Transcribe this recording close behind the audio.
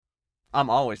I'm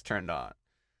always turned on.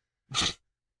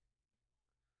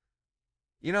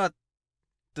 You know,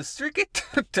 the secret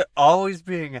to always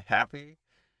being happy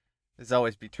is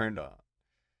always be turned on.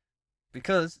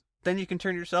 Because then you can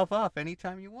turn yourself off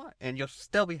anytime you want, and you'll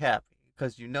still be happy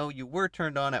because you know you were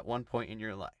turned on at one point in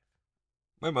your life.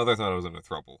 My mother thought I was in a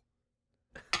throuple.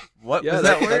 What Yeah, was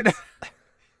that word?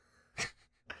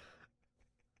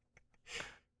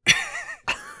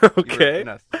 Okay.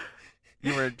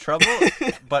 You were in trouble,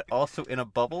 but also in a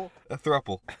bubble. A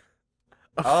throuple.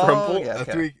 A Oh, frumple? yeah.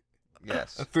 Okay.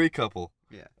 Yes. A three couple.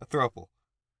 Yeah. A throuple.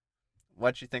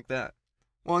 Why'd you think that?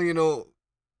 Well, you know.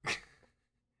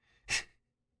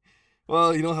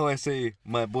 Well, you know how I say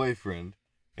my boyfriend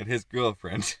and his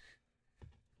girlfriend.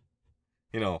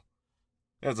 You know,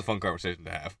 that's a fun conversation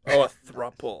to have. Oh, a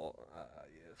thruple.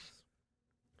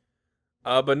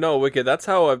 Yes. But no, Wicked, that's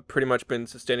how I've pretty much been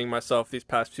sustaining myself these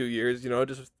past few years, you know,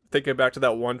 just thinking back to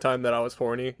that one time that I was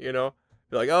horny, you know?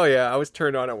 You're like, oh yeah, I was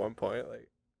turned on at one point, like.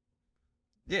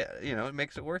 Yeah, it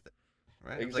makes it worth it,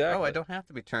 right? It's Exactly. like, oh, I don't have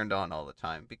to be turned on all the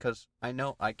time because I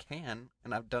know I can,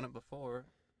 and I've done it before,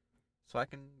 so I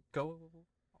can go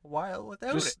a while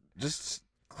without it. Just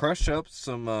crush up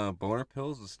some boner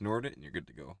pills and snort it, and you're good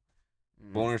to go.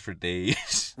 Boners for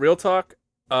days. Real talk,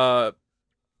 not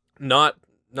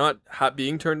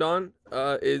being turned on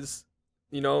is,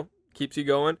 keeps you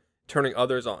going. Turning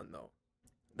others on, though.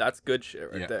 That's good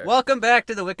shit right there. Welcome back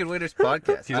to the Wicked Winners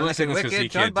podcast. He's I'm only saying this Wicked, 'cause he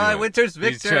joined can't by do it. Winters He's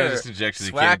Victor. trying to just inject 'cause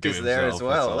he can't do Swaq it is there himself, as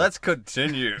well. that's all. Let's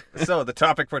continue. So the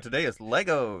topic for today is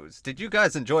Legos. Did you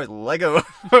guys enjoy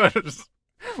Legos?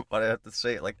 Why do I have to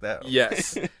say it like that?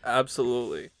 Yes,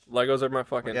 absolutely. Legos are my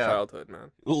fucking Yeah. childhood,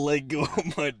 man. Lego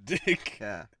on my dick.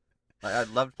 Yeah. Like, I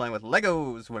loved playing with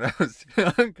Legos when I was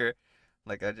younger.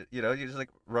 Like, I just, you just like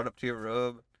run up to your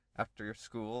room after your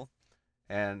school,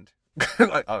 and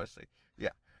like, obviously, yeah.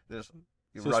 You So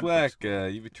run from Swaq, school.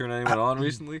 you been turning anyone on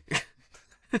recently?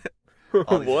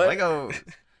 All these What? Legos.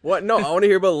 What? No, I want to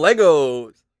hear about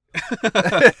Legos.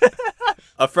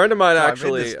 A friend of mine So I made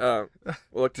actually, this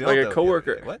like Dildo a the other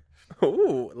coworker. day. What?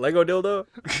 Ooh, Lego dildo?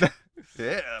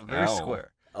 Yeah, very Ow.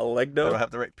 square. A I don't Legdo?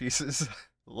 have the right pieces.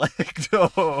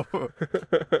 Legdo.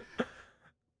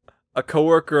 A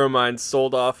coworker of mine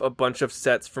sold off a bunch of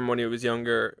sets from when he was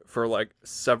younger for like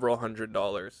several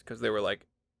 $100s because they were like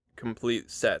complete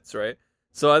sets, right?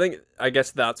 So I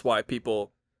guess that's why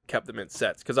people kept them in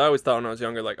sets. Because I always thought when I was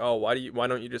younger, like, oh, why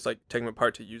don't you just like take them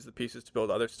apart to use the pieces to build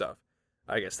other stuff?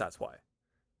 I guess that's why.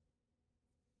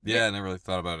 Yeah, I never really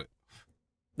thought about it.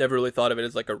 Never really thought of it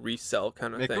as like a resell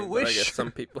kind of Make a thing. But I wish. guess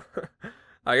some people,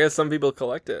 I guess some people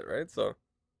collect it, right? So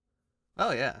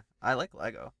Oh yeah, I like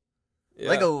Lego. yeah.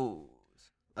 Legos.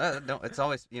 No, it's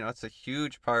always it's a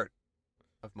huge part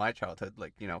of my childhood.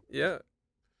 Like Yeah.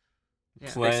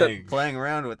 playing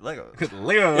around with Legos.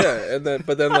 Lego. Yeah,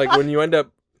 but then like when you end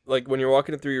up like when you're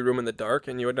walking through your room in the dark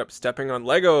and you end up stepping on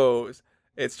Legos,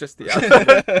 it's just the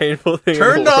absolute painful thing. in the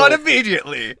Turned on world.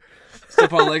 immediately.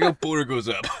 Step on Lego, boner goes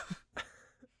up.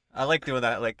 I like doing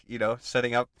that. Like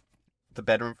setting up the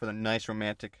bedroom for the nice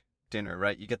romantic dinner.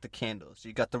 Right? You get the candles,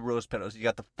 you got the rose petals, you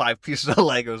got the 5 pieces of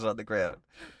Legos on the ground,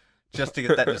 just to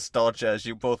get that nostalgia as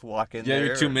you both walk in Yeah, there.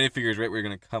 your 2 minifigures right where you're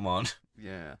gonna come on.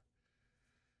 Yeah.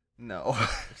 No. I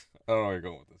don't know where you're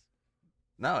going with this.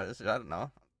 No, I don't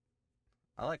know.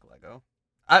 I like Lego.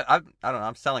 I don't know.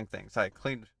 I'm selling things. I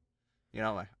cleaned,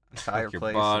 my entire Like your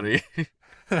place. body.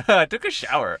 I took a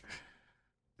shower.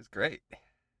 It's great.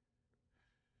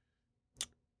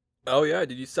 Oh yeah,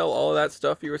 did you sell all of that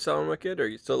stuff you were selling, Wicked, or are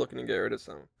you still looking to get rid of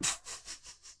some?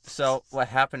 So what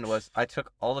happened was I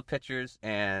took all the pictures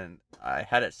and I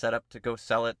had it set up to go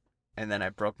sell it, and then I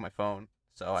broke my phone,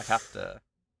 so I have to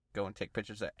go and take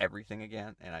pictures of everything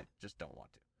again, and I just don't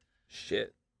want to.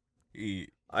 Shit.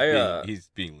 He's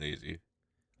being lazy.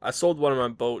 I sold one of my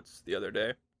boats the other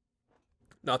day.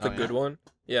 Not the Oh, good yeah? one.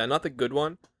 Yeah, not the good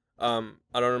one. I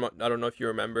don't know if you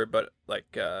remember, but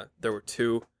like there were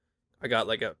two. I got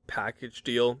like a package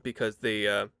deal because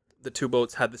the 2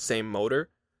 boats had the same motor.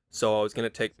 So I was going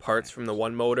to take parts from the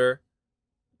one motor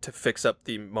to fix up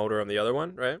the motor on the other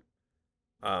one, right?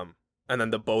 And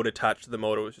then the boat attached to the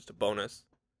motor was just a bonus.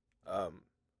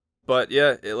 But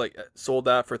yeah, it sold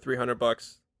that for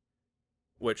 $300,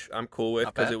 which I'm cool with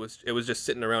Not because bad. it was just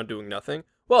sitting around doing nothing.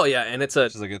 Well, yeah, and it's a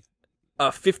It's just like a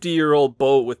 50-year-old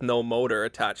boat with no motor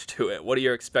attached to it. What do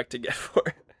you expect to get for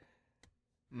it?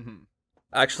 Mm-hmm.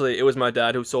 Actually, it was my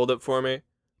dad who sold it for me.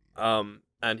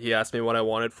 And he asked me what I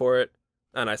wanted for it,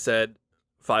 and I said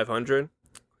 $500.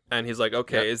 And he's like,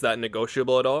 "Okay, Yep. is that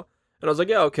negotiable at all?" And I was like,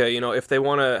 "Yeah, okay. If they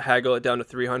want to haggle it down to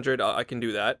 $300, I can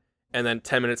do that." And then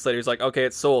 10 minutes later, he's like, "Okay,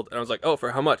 it's sold." And I was like, "Oh,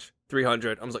 for how much?"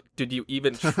 300. I was like, did you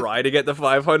even try to get the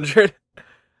 500?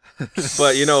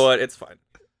 But you know what? It's fine.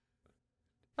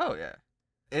 Oh yeah.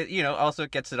 It also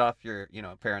gets it off your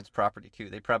parents' property too.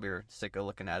 They probably are sick of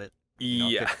looking at it.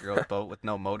 Yeah. 50-year-old boat with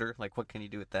no motor. Like, what can you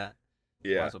do with that? Might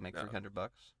Yeah. as well make $300.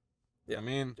 Yeah. I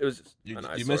mean, It was just you an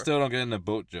eyesore. missed out on getting a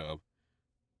boat job.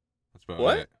 That's about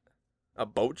What? it. A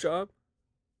boat job?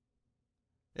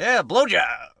 Yeah,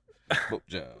 blowjob. Boat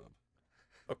job.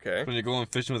 Okay. When you're going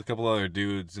fishing with a couple other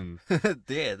dudes and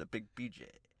Yeah, the big BJ.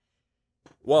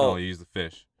 Well, you use the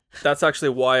fish. that's actually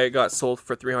why it got sold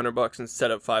for $300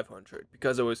 instead of $500,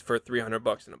 because it was for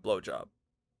 $300 in a blowjob.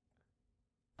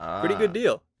 Pretty good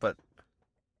deal. But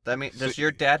I mean, does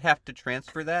your dad have to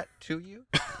transfer that to you?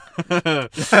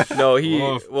 No,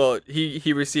 Oof.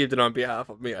 he received it on behalf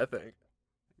of me, I think.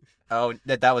 Oh,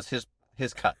 that was his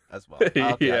cut as well. Okay,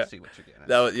 I Yeah. see what you're getting at.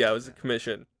 It was a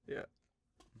commission. Yeah.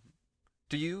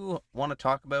 Do you want to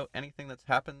talk about anything that's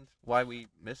happened? Why we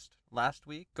missed last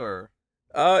week, or?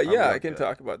 Yeah, we I all can good?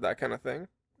 talk about that kind of thing.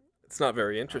 It's not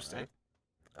very interesting.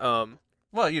 Well,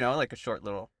 like a short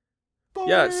little.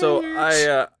 Yeah, so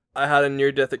I had a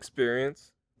near death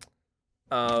experience.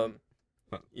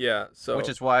 Yeah, so Which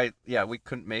is why, we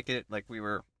couldn't make it. Like, we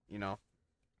were, it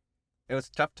was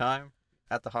a tough time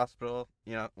at the hospital,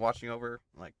 watching over,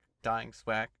 like, dying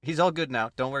Swaq. He's all good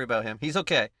now. Don't worry about him. He's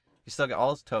okay. He's still got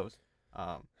all his toes.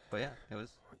 But yeah, it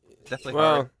was definitely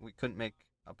hard. We couldn't make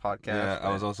a podcast. Yeah, I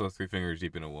was but- also 3 fingers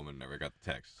deep in a woman. Never got the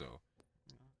text, so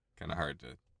kind of hard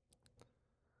to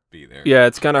be there. yeah,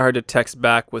 it's kind of hard to text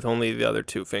back with only the other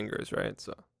 2 fingers, right?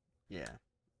 So Yeah.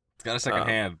 It's got a second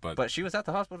hand, But she was at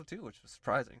the hospital too, which was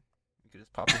surprising. You could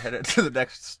just pop your head into the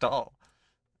next stall.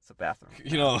 It's a bathroom.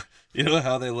 you know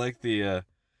how they like the.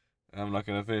 I'm not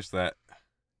gonna finish that.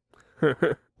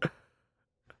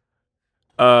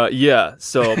 yeah.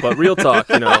 So, but real talk,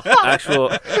 actual.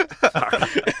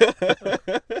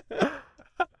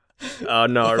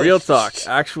 No, real talk,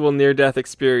 actual near death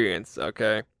experience.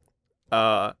 Okay.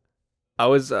 I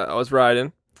was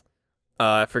riding.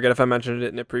 I forget if I mentioned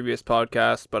it in a previous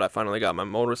podcast, but I finally got my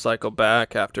motorcycle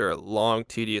back after a long,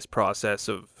 tedious process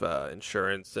of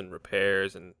insurance and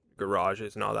repairs and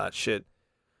garages and all that shit.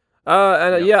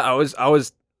 Yeah, I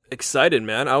was excited,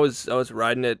 man. I was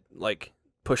riding it, like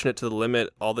pushing it to the limit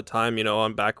all the time,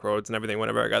 on back roads and everything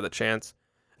whenever I got the chance.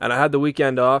 And I had the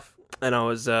weekend off, and I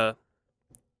was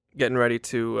getting ready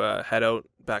to head out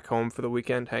back home for the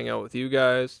weekend, hang out with you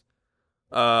guys.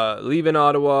 Leaving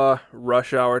Ottawa,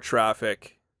 rush hour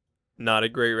traffic, not a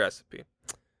great recipe.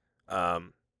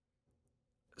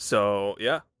 So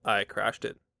yeah, I crashed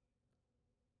it.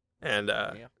 And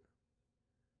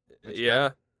yeah.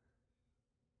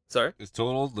 Sorry? It's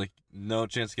totaled. Like no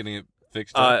chance of getting it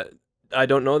fixed. I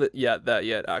don't know that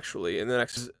yet actually. In the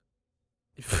next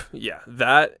yeah,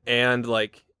 that and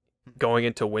like going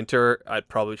into winter, I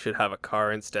probably should have a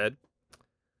car instead.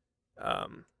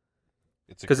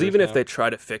 Because even if they try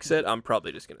to fix it, I'm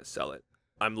probably just gonna sell it.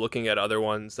 I'm looking at other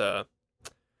ones. Yeah.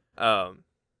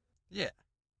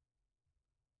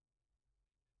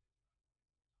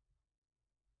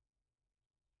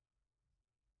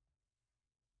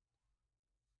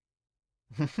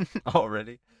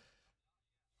 Already.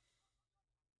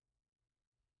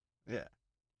 Yeah.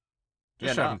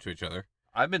 just no. shove them to each other.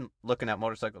 I've been looking at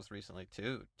motorcycles recently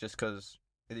too, just because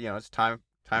it's time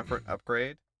for an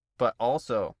upgrade. But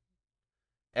also,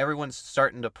 everyone's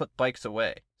starting to put bikes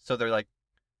away, so they're like,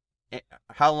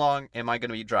 "How long am I going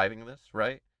to be driving this?"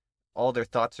 Right? All their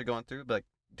thoughts are going through, like,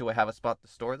 "Do I have a spot to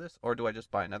store this, or do I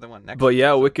just buy another one next?" But yeah,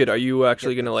 So Wicked, are you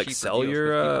actually get gonna the like cheaper sell deals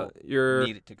your 'cause people your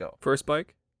need it to go. first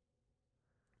bike?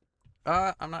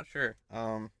 I'm not sure.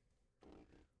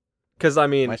 Because I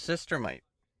mean, My sister might.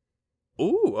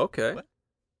 ooh, okay. What?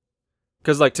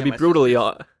 Because like to Yeah, be my brutally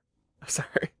sister's-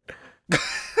 sorry.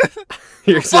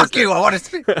 Your Fuck sister. you! I want to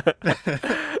speak.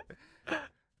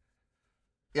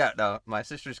 Yeah, no, my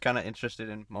sister's kind of interested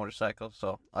in motorcycles,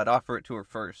 so I'd offer it to her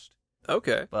first.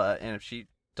 Okay. And if she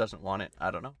doesn't want it,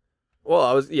 I don't know. Well,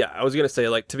 I was gonna say,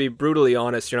 like, to be brutally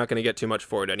honest, you're not gonna get too much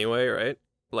for it anyway, right?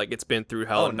 Like, it's been through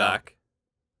hell Oh, and no. back.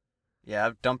 Yeah,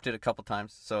 I've dumped it a couple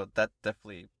times, so that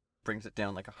definitely brings it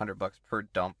down like $100 per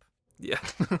dump. Yeah.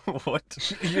 What?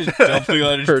 You're just dumping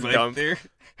on Per his bike dump. there.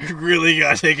 You really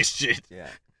gotta take a shit. Yeah.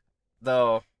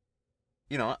 Though,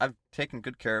 I've taken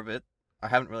good care of it. I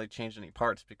haven't really changed any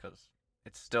parts because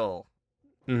it's still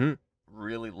Mm-hmm.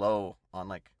 really low on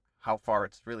like how far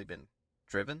it's really been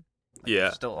driven. Like, Yeah.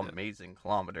 It's still amazing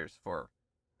kilometers for,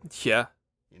 Yeah.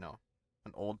 an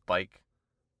old bike.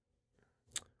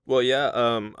 Well, yeah.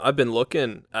 I've been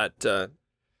looking at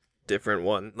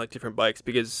different bikes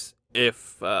because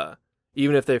if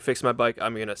even if they fix my bike,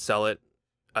 I'm gonna sell it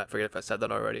I forget if I said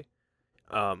that already.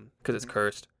 Because it's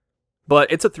cursed.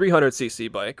 But it's a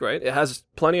 300cc bike, right? It has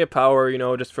plenty of power, you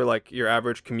know, just for like your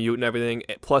average commute and everything.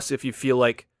 Plus, if you feel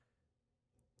like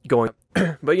going,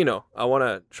 but you know, I want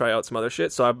to try out some other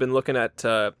shit. So I've been looking at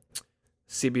CBR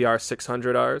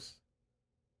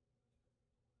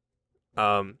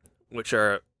 600Rs, which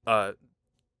are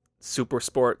super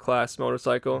sport class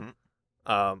motorcycle.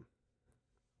 Yeah,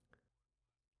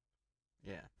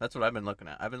 that's what I've been looking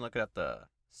at. I've been looking at the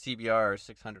CBR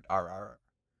 600RR.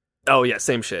 Oh yeah,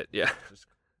 same shit. Yeah, Just,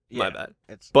 my bad.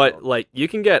 It's But like, you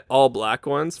can get all black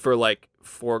ones for like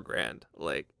 $4,000,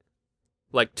 like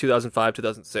 2005,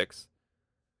 2006.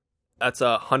 That's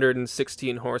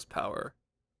 116 horsepower,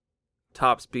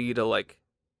 top speed of like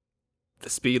the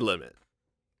speed limit.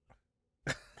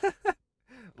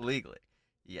 legally,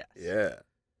 yes. Yeah.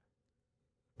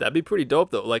 That'd be pretty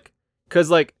dope though. Like, cause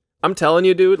like I'm telling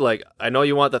you, dude. Like, I know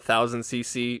you want the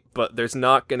 1000cc, but there's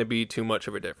not gonna be too much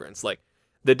of a difference. Like,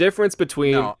 the difference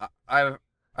between No,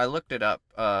 I looked it up.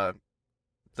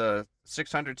 The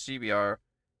 600 CBR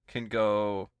can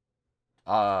go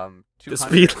the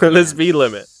speed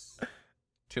limit,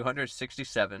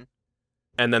 267.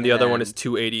 and then and the other one then- is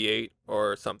 288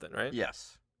 or something, right?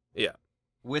 Yes. Yeah.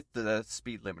 With the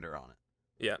speed limiter on it.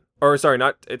 Yeah. Or sorry,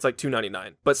 not. It's like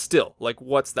 299, but still, like,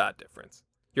 what's that difference?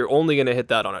 You're only gonna hit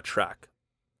that on a track.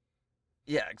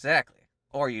 Yeah, exactly.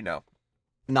 Or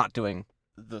not doing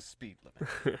the speed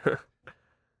limit.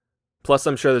 Plus,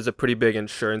 I'm sure there's a pretty big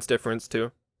insurance difference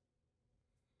too.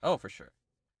 Oh, for sure.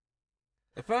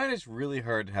 I find it's really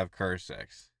hard to have car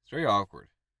sex. It's very awkward.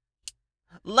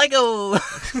 Lego.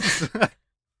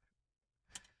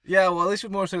 Yeah, well, at least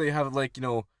with motorcycle, you have, like,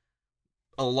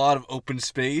 a lot of open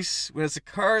space. When it's a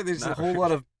car, there's a Not whole really.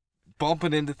 lot of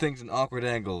bumping into things in awkward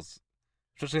angles,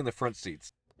 especially in the front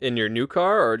seats. In your new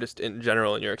car, or just in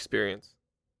general in your experience?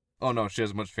 Oh, no, she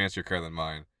has a much fancier car than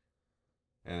mine.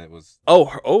 And it was...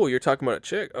 Oh, you're talking about a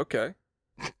chick. Okay.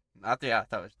 Not the I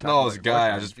thought it was No, it was a guy. I was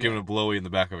boyfriend, just giving a blowy in the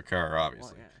back of a car,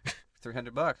 obviously. Well, yeah.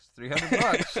 $300.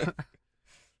 $300.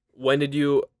 When did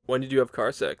you have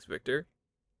car sex, Victor?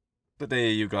 The day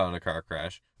you got in a car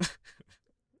crash.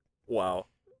 Wow.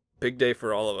 Big day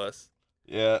for all of us.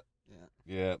 Yeah. Yeah.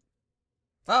 Yeah.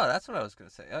 Oh, that's what I was gonna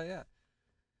say. Oh yeah.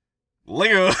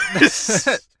 Lego!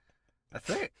 I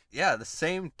think the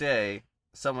same day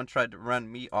someone tried to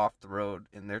run me off the road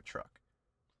in their truck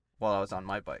while I was on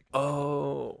my bike.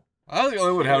 Oh. I was the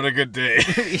only one having a good day.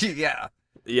 Yeah.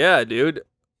 Yeah, dude.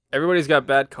 Everybody's got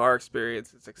bad car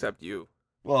experiences except you.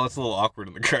 Well, it's a little awkward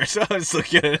in the car, so I just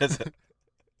look at it as a...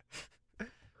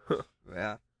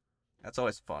 Yeah. That's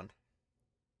always fun.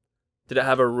 Did it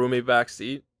have a roomy back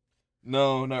seat?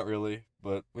 No, not really,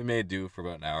 but we made do for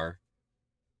about an hour.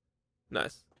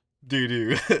 Nice.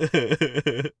 Doo-doo.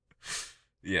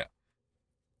 Yeah.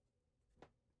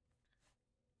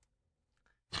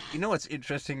 You know what's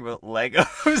interesting about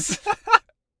Legos?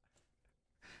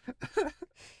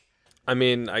 I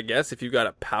mean, I guess if you got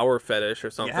a power fetish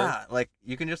or something. Yeah, like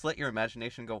you can just let your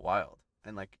imagination go wild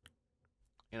and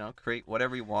create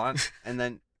whatever you want, and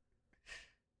then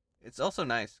it's also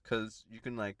nice because you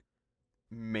can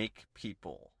make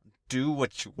people do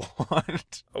what you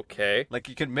want. Okay. Like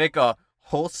you can make a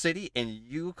whole city and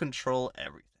you control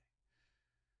everything.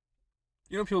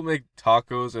 People make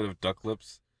tacos out of duck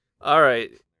lips? All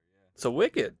right. So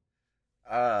wicked.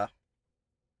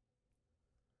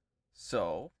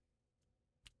 So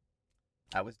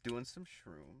I was doing some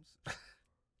shrooms.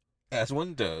 As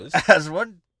one does. As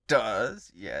one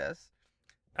does, yes.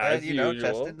 As And, usual.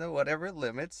 testing the whatever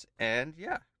limits, and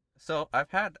yeah. So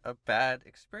I've had a bad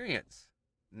experience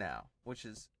now, which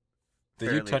is Did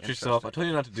you fairly touch yourself? I interesting. told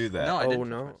you not to do that. No, I Oh, didn't.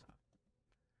 no. touch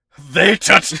myself. They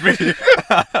touched me.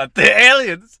 The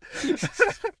aliens.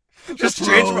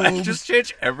 Just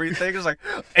change everything. It's like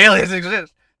aliens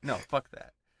exist. No, fuck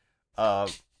that.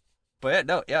 But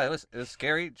it was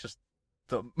scary. Just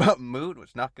the mood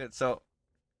was not good. So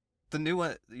the new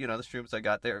one, the shrooms I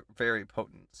got, they're very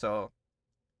potent. So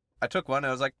I took one and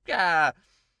I was like, yeah.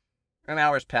 An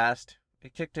hour's passed.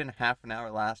 It kicked in half an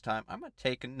hour last time. I'm gonna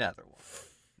take another one.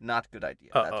 Not a good idea.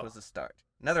 That was the start.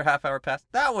 Another half hour passed.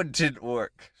 That one didn't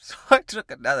work. So I took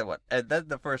another one, and then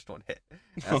the first one hit.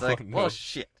 And I was like, no. well,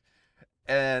 shit.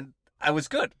 And I was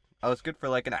good. I was good for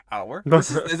like an hour. Are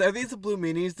these the blue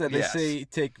meanies that they Yes. say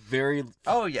take very...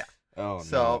 Oh, yeah. Oh,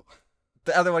 So no.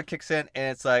 the other one kicks in,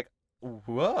 and it's like,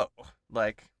 whoa.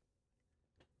 Like,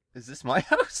 is this my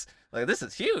house? Like, this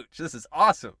is huge. This is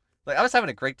awesome. Like, I was having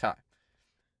a great time.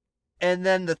 And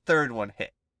then the third one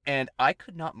hit, and I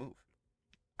could not move.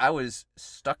 I was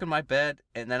stuck in my bed,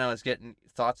 and then I was getting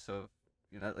thoughts of,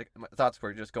 my thoughts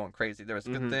were just going crazy. There was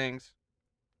good Mhm. things,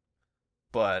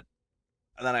 But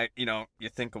then you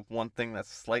think of one thing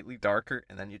that's slightly darker,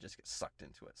 and then you just get sucked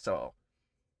into it. So,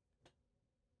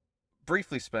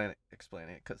 briefly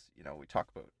explaining it, because, we talk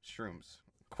about shrooms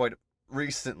quite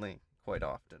recently, quite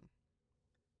often.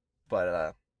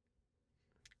 But,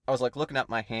 I was, like, looking at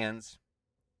my hands,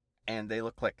 and they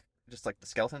look like, just like the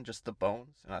skeleton, just the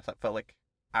bones, and I felt like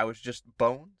I was just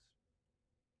bones.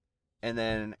 And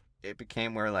then it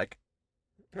became where, like,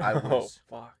 I was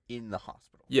in the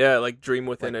hospital. Yeah, like dream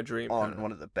within a dream. On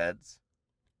one of the beds.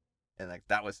 And, like,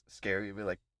 that was scary. You'd be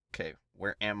like, okay,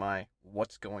 where am I?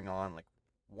 What's going on? Like,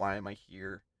 why am I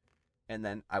here? And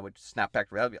then I would snap back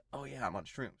to reality. Oh, yeah, I'm on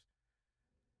shrooms.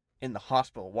 In the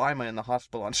hospital. Why am I in the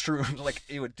hospital on shrooms? Like,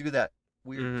 it would do that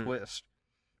weird twist.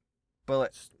 But,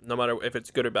 like, no matter if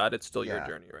it's good or bad, it's still your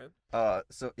journey, right?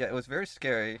 So, yeah, it was very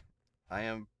scary. I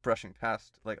am brushing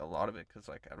past, like, a lot of it because,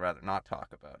 like, I'd rather not talk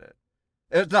about it.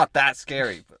 It's not that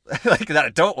scary, but like that I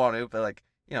don't want to, but like,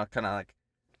 kind of like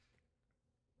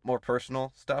more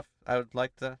personal stuff I would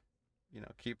like to,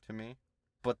 keep to me.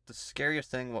 But the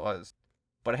scariest thing was,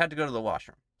 I had to go to the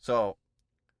washroom. So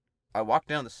I walked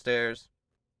down the stairs,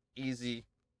 easy,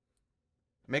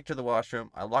 make it to the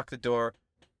washroom, I lock the door,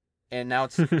 and now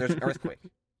there's an earthquake.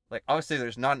 Like, obviously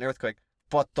there's not an earthquake,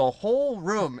 but the whole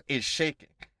room is shaking.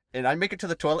 And I make it to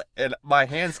the toilet, and my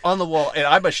hand's on the wall, and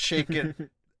I'm shaking.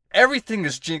 Everything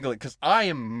is jingling because I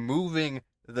am moving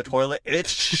the toilet and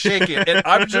it's shaking. And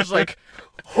I'm just like,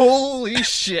 holy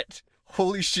shit.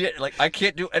 Like, I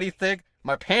can't do anything.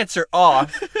 My pants are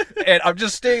off. And I'm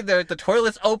just staying there. The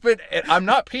toilet's open and I'm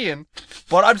not peeing,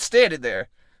 but I'm standing there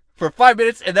for 5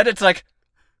 minutes. And then it's like,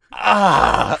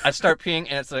 I start peeing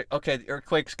and it's like, okay, the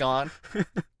earthquake's gone.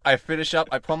 I finish up.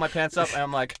 I pull my pants up and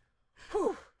I'm like,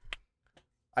 whew.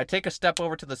 I take a step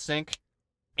over to the sink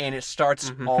and it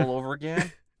starts all over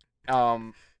again.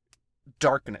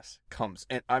 Darkness comes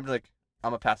and I'm like,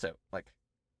 I'm gonna pass out. Like,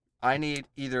 I need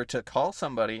either to call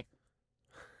somebody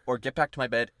or get back to my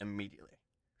bed immediately.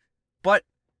 But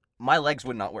my legs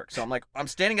would not work. So I'm like, I'm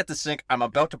standing at the sink. I'm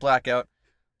about to black out.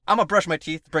 I'm gonna brush my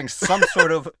teeth, bring some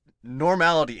sort of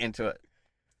normality into it.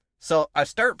 So I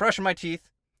start brushing my teeth.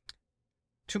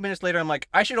 2 minutes later, I'm like,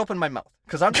 I should open my mouth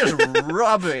because I'm just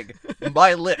rubbing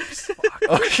my lips.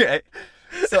 Okay.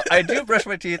 So I do brush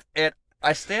my teeth and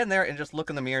I stand there and just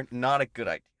look in the mirror. Not a good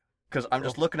idea. Because I'm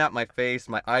just looking at my face.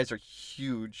 My eyes are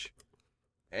huge.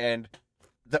 And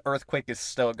the earthquake is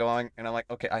still going. And I'm like,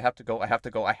 okay, I have to go.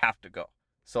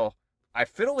 So I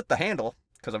fiddle with the handle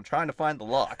because I'm trying to find the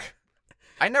lock.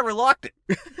 I never locked it.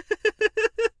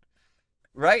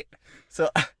 Right?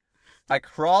 So I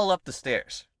crawl up the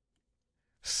stairs.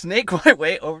 Snake my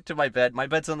way over to my bed. My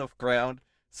bed's on the ground.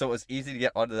 So it was easy to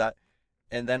get onto that.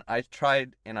 And then I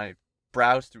tried and I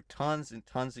browsed through tons and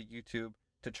tons of YouTube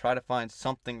to try to find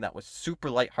something that was super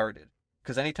lighthearted.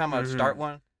 Because anytime I would start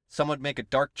one, someone would make a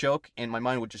dark joke and my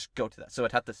mind would just go to that. So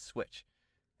I'd have to switch.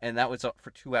 And that was up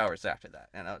for 2 hours after that.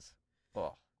 And I was,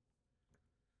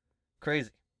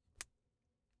 crazy.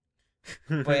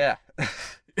 But yeah.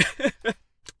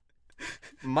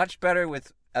 Much better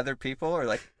with other people or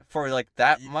like for like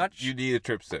that much. You need a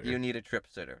trip sitter. You need a trip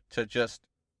sitter to just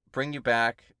bring you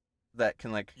back that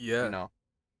can like,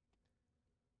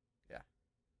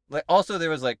 Like, also, there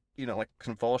was, like, like,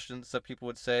 convulsions that people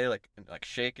would say, like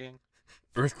shaking.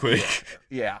 Earthquake.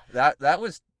 Yeah, that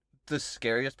was the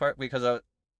scariest part, because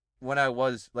when I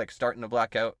was, like, starting to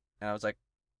black out, and I was like,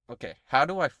 okay, how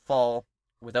do I fall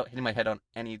without hitting my head on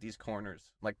any of these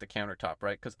corners, like the countertop,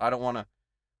 right? Because I don't want to...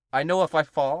 I know if I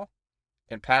fall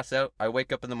and pass out, I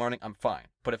wake up in the morning, I'm fine.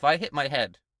 But if I hit my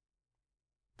head,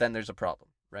 then there's a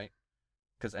problem, right?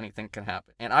 Because anything can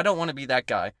happen. And I don't want to be that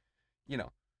guy,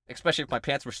 especially if my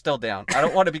pants were still down. I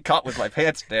don't want to be caught with my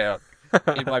pants down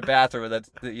in my bathroom. That's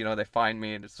they find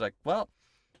me and it's like, well,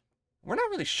 we're not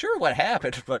really sure what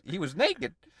happened, but he was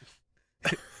naked.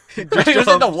 He was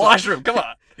in the washroom. Come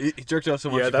on. He jerked off so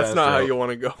much. Yeah, that's not how you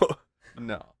want to go.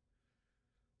 No.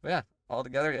 But yeah,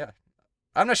 altogether, yeah.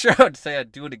 I'm not sure I would say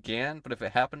I'd do it again, but if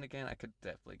it happened again, I could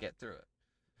definitely get through it.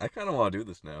 I kind of want to do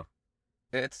this now.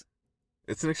 It's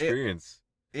an experience.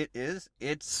 It is.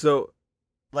 It's so...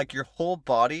 Like, your whole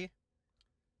body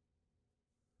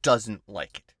doesn't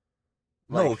like it.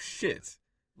 Like, no like, shit.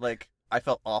 Like, I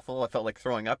felt awful. I felt like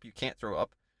throwing up. You can't throw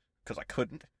up because I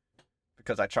couldn't.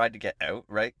 Because I tried to get out,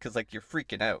 right? Because, like, you're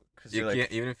freaking out. Cause you you're can't,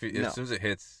 like, even if as soon as it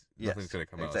hits, nothing's going to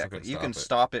come out. Exactly. You can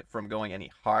stop it from going any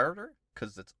harder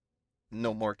because it's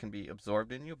no more can be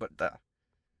absorbed in you. But,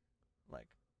 like,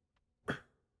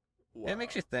 It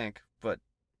makes you think. But,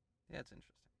 yeah, it's interesting.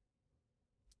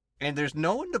 And there's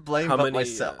no one to blame but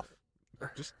myself.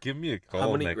 Just give me a call.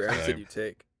 How many next grams time. did you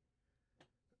take?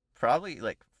 Probably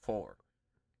like 4.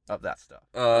 of that stuff.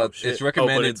 Oh, shit. It's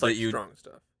recommended but it's like that you strong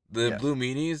stuff. the Yes. blue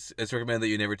meanies. It's recommended that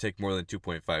you never take more than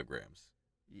 2.5 grams.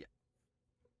 Yeah.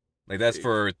 Like that's Jeez.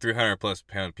 for 300 plus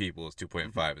pound people. Is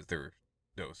 2.5 Mm-hmm. is their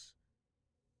dose.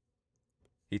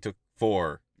 He took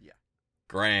 4 Yeah.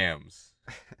 grams.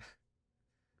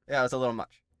 Yeah, it was a little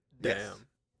much. Damn. Yes.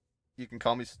 You can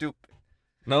call me stupid.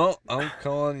 No, I'm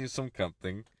calling you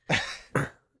something.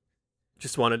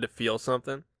 Just wanted to feel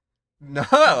something. No,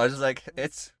 I was like,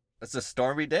 it's a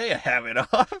stormy day. I have it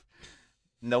off.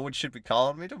 No one should be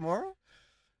calling me tomorrow.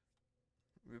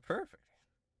 It'd be perfect.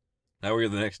 How were you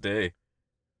the next day?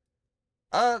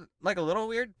 Like a little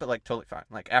weird, but like totally fine.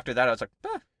 Like after that, I was like,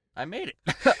 I made it.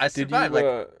 I Did survived.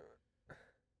 you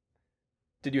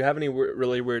did you have any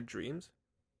really weird dreams?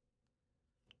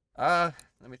 Let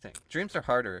me think. Dreams are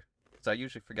harder, because I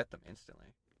usually forget them instantly.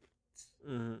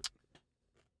 Mm-hmm.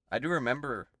 I do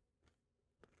remember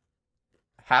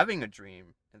having a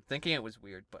dream and thinking it was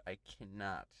weird, but I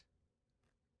cannot.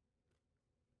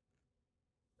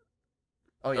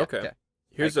 Oh yeah. Okay. Okay.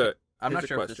 Here's I'm here's not a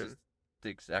sure if question. this is the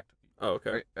exact. Oh,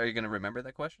 okay. Are you gonna remember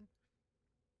that question?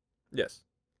 Yes.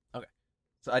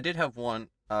 So I did have one.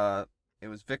 It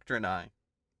was Victor and I.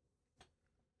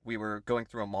 We were going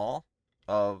through a mall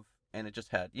and it just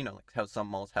had, like how some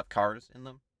malls have cars in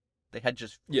them. They had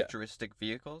just Yeah. futuristic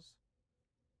vehicles.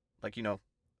 Like,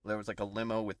 there was like a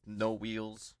limo with no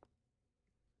wheels.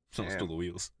 Someone Yeah. stole the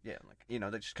wheels. Yeah, like, they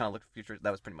just kind of looked futuristic. That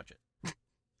was pretty much it.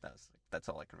 That's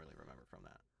all I can really remember from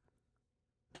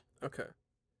that. Okay.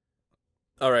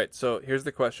 All right. So here's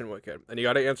the question, Wicked, and you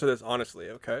got to answer this honestly.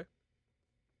 Okay.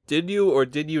 Did you or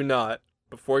did you not,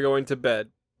 before going to bed,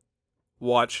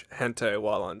 watch hentai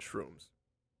while on shrooms?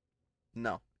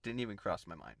 No, didn't even cross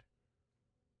my mind.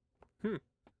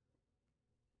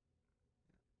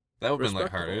 That would have been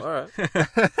Respectable.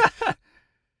 lighthearted.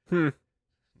 All right.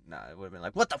 Nah, it would have been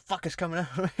like, what the fuck is coming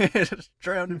out of me? Just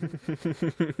drowning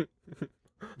me.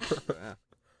 Yeah.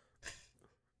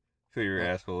 Feel your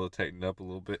asshole tightened up a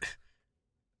little bit.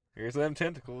 Here's them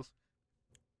tentacles.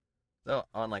 So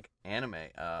on like anime,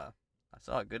 I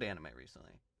saw a good anime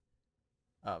recently.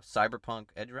 Cyberpunk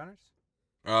Edge Runners.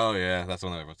 Oh yeah, that's the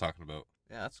one that everyone's talking about.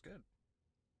 Yeah, that's good.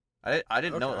 I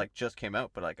didn't know it Okay. like just came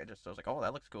out, but like I was like, oh,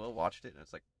 that looks cool. I watched it, and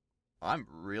it's like, I'm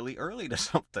really early to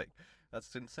something.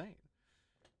 That's insane.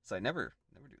 So I never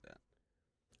do that.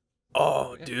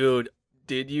 Oh, Yeah. dude,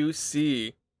 did you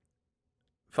see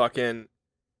fucking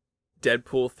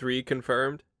Deadpool 3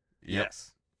 confirmed Yep.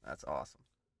 Yes, that's awesome.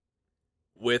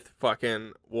 with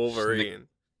fucking Wolverine?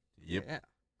 Yep. Yeah,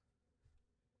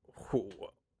 Ooh.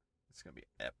 it's gonna be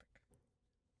epic.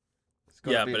 It's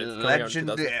gonna Yeah, be but it's coming out in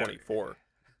legendary. 2024.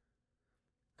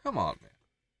 Come on, man.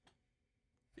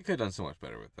 You could have done so much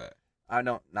better with that. I'm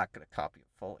not gonna copy it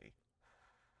fully.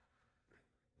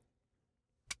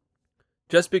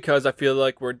 Just because I feel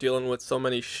like we're dealing with so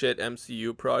many shit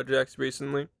MCU projects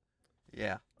recently.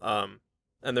 Yeah. And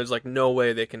there's like no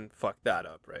way they can fuck that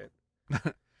up,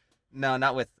 right? No,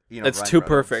 not with It's Ryan too Reynolds.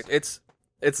 perfect. It's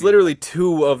being literally like-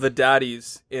 two of the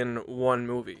daddies in one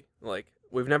movie. Like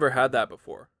we've never had that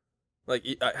before. Like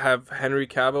have Henry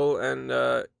Cavill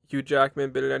and Hugh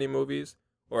Jackman been in any movies,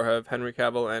 or have Henry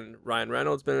Cavill and Ryan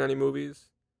Reynolds been in any movies?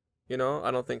 I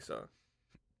don't think so.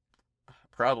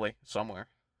 Probably somewhere.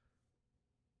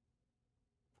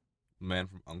 Man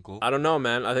from Uncle. I don't know,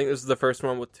 man. I think this is the first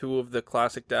one with two of the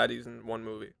classic daddies in one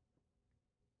movie.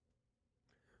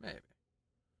 Maybe.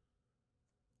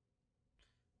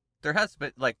 There has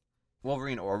been like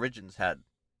Wolverine Origins had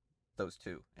those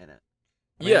two in it.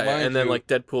 I mean, Yeah, mind and then you- like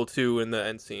Deadpool 2 in the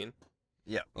end scene.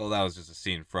 Well, that was just a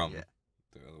scene from Yeah.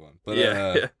 the other one. But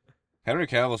Yeah. Henry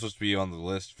Cavill's supposed to be on the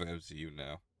list for MCU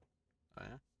now. Oh,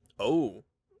 yeah. Oh.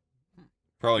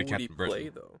 Probably Who would he Captain play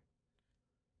Britain. though?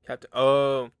 Captain.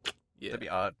 Oh. Yeah. That'd be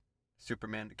odd.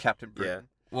 Superman to Captain Britain.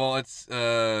 Well, it's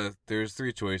there's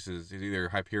 3 choices. It's either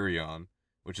Hyperion,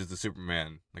 which is the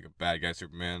Superman, like a bad guy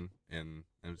Superman in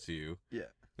MCU. Yeah.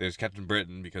 There's Captain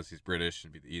Britain because he's British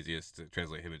and be the easiest to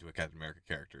translate him into a Captain America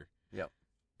character. Yep.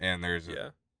 And there's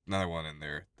Yeah. another one in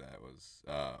there that was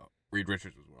Reed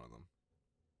Richards was one of them.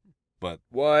 But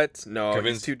What? No, he's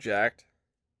Convinced- too jacked.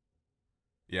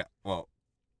 yeah, well,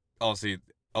 also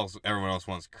everyone else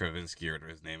wants Kravinsky or whatever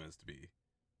his name is to be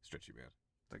Stretchy Man.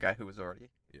 The guy who was already.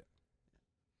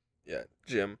 Yeah,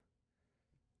 Jim.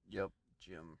 Yep.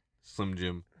 Jim Slim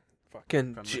Jim,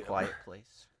 Fucking from Jim. The Quiet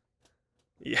Place.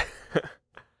 Yeah.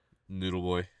 Noodle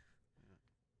Boy.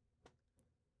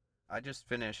 I just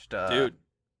finished. Dude.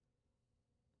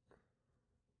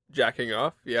 Jacking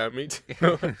off? Yeah, me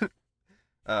too.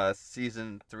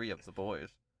 Season 3 of The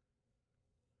Boys.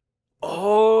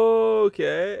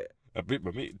 Okay. I beat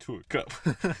my meat into a cup.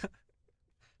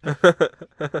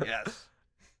 Yes.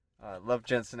 I love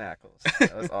Jensen Ackles.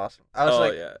 That was awesome. I was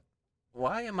like, yeah.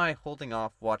 why am I holding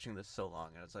off watching this so long?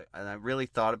 And I was like, and I really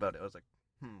thought about it. I was like,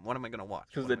 what am I gonna watch?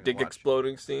 Because What the am I gonna dick watch?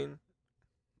 exploding scene.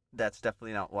 That's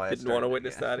definitely not why I Didn't want to started it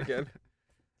witness that again.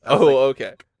 I was Oh, like,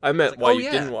 okay. I meant like, why oh, you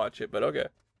yeah. didn't watch it, but okay.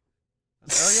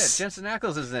 oh yeah, Jensen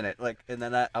Ackles is in it. Like, and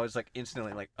then I was like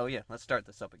instantly like, oh yeah, let's start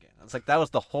this up again. I was like, that was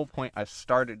the whole point I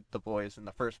started The Boys in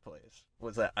the first place.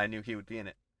 Was that I knew he would be in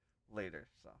it later.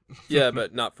 So Yeah,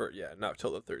 but not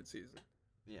till the third season.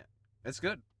 it's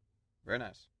good, very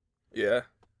nice. Yeah.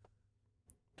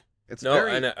 It's No,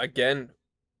 very and again,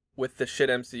 with the shit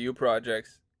MCU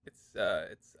projects, it's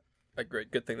a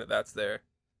good thing that that's there.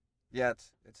 yeah.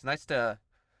 It's nice to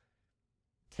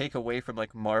take away from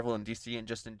like Marvel and DC and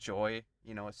just enjoy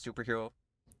a superhero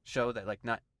show that like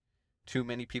not too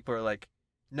many people are like,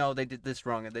 no, they did this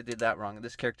wrong and they did that wrong and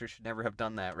this character should never have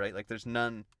done that, right? Like there's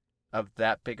none of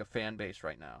that big a fan base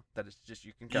right now that it's just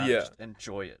you can kind of just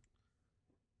enjoy it.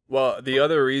 Well, the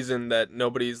other reason that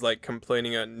nobody's like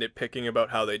complaining and nitpicking about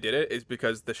how they did it is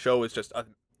because the show is just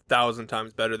 1,000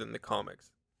 times better than the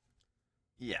comics.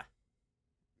 Yeah.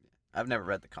 I've never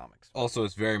read the comics. Also,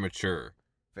 it's very mature.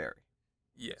 Very.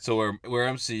 Yeah. So where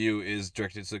MCU is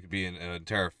directed so it could be an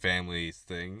entire family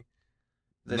thing,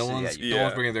 no one's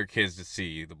bringing their kids to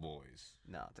see The Boys.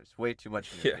 No, there's way too much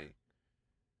Yeah. nudity.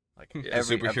 Like Yeah.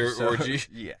 every Superhero episode. orgy?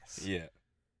 Yes. Yeah.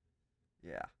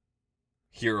 Yeah.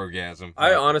 Herogasm.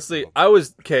 I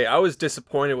was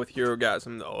disappointed with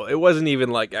Herogasm though. It wasn't even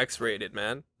like X-rated,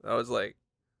 man. I was like,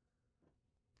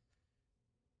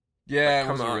 Yeah, it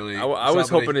come wasn't on. really. I was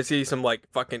hoping to see some like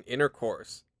fucking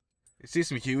intercourse. You see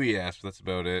some Huey ass, but that's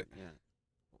about it. Yeah.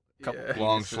 Couple Yeah.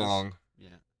 Long penises. schlong. Yeah.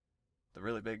 They're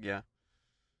really big, yeah.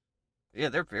 Yeah,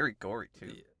 they're very gory too.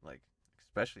 Yeah. Like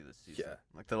especially this season. Yeah.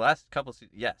 Like the last couple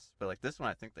seasons, yes, but like this one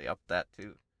I think they upped that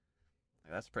too.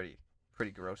 Like, that's pretty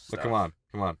gross So stuff.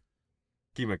 come on.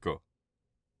 Kimiko.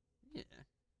 Yeah.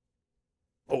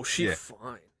 Oh, she's Yeah.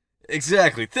 fine.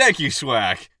 Exactly. Thank you,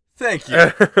 Swag. Thank you.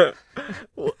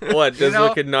 What? Does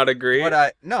Wicked not agree? What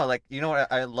I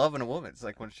love in a woman? It's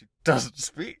like when she doesn't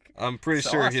speak. I'm pretty It's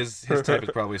sure awesome. his type is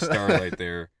probably Starlight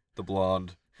there, the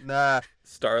blonde. Nah.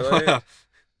 Starlight?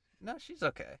 No, she's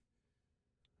okay.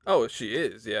 Oh, she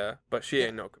is, yeah. But she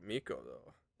ain't no Kamiko,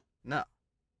 though. No.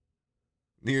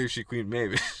 Neither is she Queen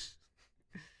Maeve.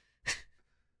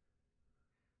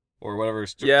 Or whatever.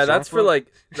 Yeah, that's for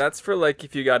like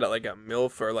if you got like a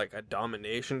MILF or like a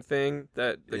domination thing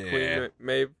that the Queen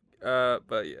may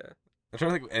but yeah. I'm trying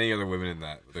to think of any other women in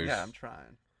that. There's Yeah, I'm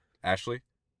trying. Ashley?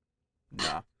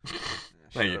 No.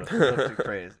 Thank you. She's a little too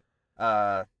crazy.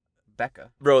 Becca.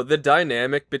 Bro, the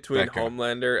dynamic between Becca.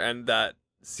 Homelander and that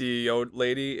CEO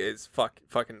lady is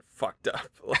fucking fucked up.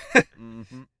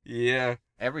 Mm-hmm. Yeah.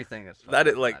 Everything is That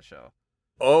is, in like- that show.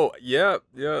 Oh, yeah.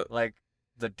 Like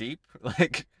the deep,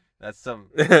 like that's some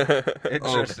Oh,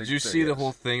 interesting. did you see the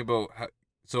whole thing about how...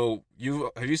 So,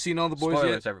 have you seen all the boys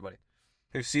Spoilers, yet? everybody.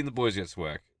 Have you seen the boys yet,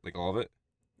 Swag? Like, all of it?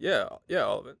 yeah,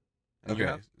 all of it. And you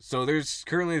Okay. have? So, there's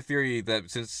currently a theory that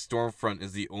since Stormfront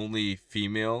is the only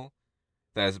female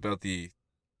that is about the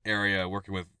area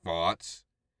working with bots...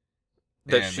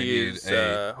 That and they she needed is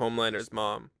Homelander's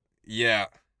mom. Yeah.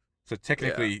 So,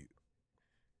 technically...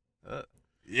 Uh,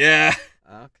 Yeah.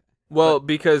 okay. Well,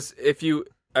 because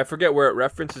I forget where it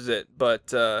references it,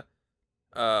 but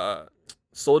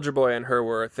Soldier Boy and her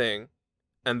were a thing,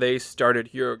 and they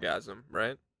started Herogasm,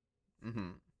 right? Mm-hmm.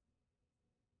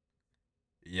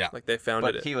 Yeah. Like they founded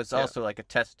But it. he was Yeah. also like a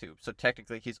test tube, so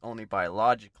technically he's only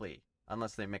biologically,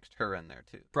 unless they mixed her in there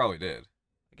too. Probably did.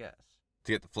 I guess.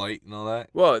 To get the flight and all that.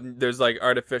 Well, there's like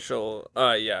artificial.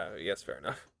 Yeah, I guess fair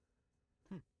enough.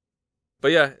 Hmm.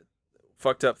 But yeah,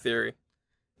 fucked up theory.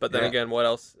 But then Yeah. again, what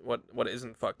else? What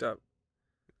isn't fucked up?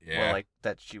 Yeah. Well, like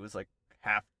that she was like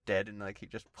half dead and like he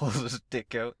just pulls his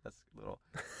dick out. That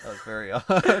was very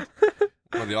odd.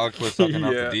 Well, the octopus sucking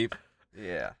off Yeah. the deep.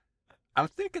 Yeah. I'm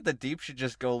thinking the deep should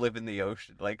just go live in the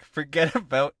ocean. Like, forget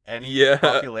about any Yeah.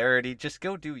 popularity. Just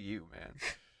go do you, man.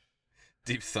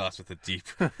 Deep thoughts with the deep.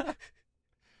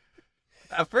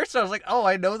 At first, I was like, oh,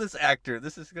 I know this actor.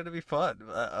 This is going to be fun.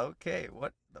 Okay,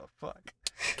 what the fuck?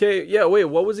 Okay, yeah. Wait,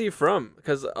 what was he from?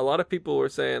 Because a lot of people were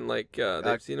saying like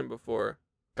they've seen him before.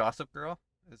 Gossip Girl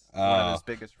is one of Oh. his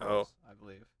biggest roles, I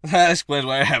believe. That explains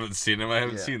why I haven't seen him. I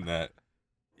haven't Yeah. seen that.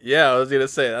 Yeah, I was gonna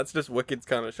say that's just Wicked's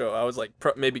kind of show. I was like,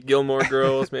 maybe Gilmore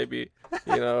Girls, maybe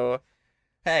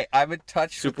Hey, I'm in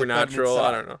touch Supernatural. with the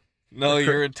I feminine don't know. No,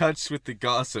 you're in touch with the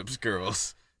Gossips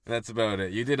girls. That's about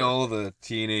it. You did all the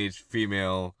teenage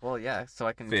female. side. Well, yeah, so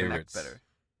I can Favorites. connect better.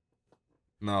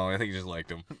 No, I think you just liked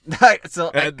them. So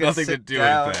It I had can nothing to sit do with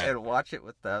down that. and watch it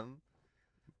with them.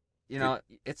 you know,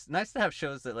 it's nice to have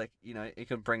shows that like, you know, you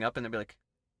can bring up and they'll be like,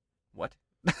 what?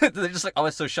 They're just like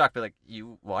always so shocked. They're like,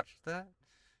 you watched that?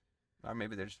 Or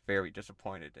maybe they're just very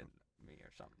disappointed in me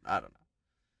or something. I don't know.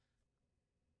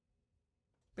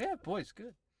 But yeah, boys,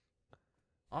 good.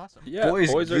 Awesome. Yeah,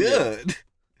 boys are good.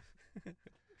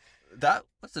 That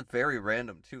was a very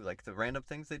random too. Like the random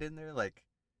things they did in there, like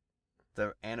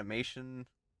the animation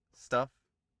stuff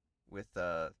with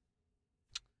the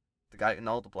guy in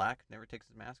all the black never takes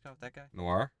his mask off. That guy.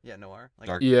 Noir. Yeah, Noir. Like,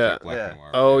 Dark, Yeah. dark black Yeah.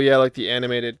 noir. Oh yeah, like the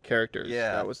animated characters.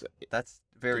 Yeah. That was. that's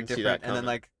very Didn't see different. that And then coming.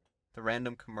 like the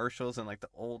random commercials and like the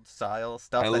old style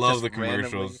stuff. I that love just the randomly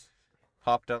commercials.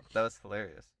 popped up. That was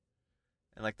hilarious.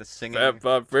 And like the singing. Fat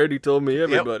Bob Freddy told me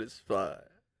everybody's fly.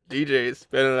 DJ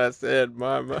spinning that said,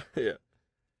 my. Yeah.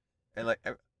 And like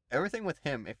everything with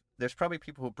him, if there's probably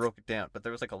people who broke it down, but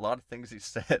there was like a lot of things he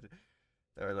said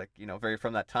that were like, you know, very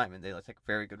from that time, and they like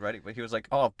very good writing. But he was like,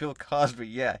 oh, Bill Cosby,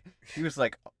 yeah, he was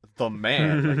like the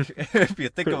man. Like, if you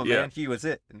think of a Yeah. man, he was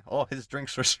it. And oh, his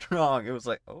drinks were strong. It was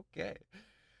like, okay,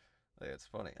 like, it's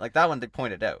funny. Like that one they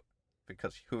pointed out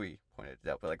because Huey pointed it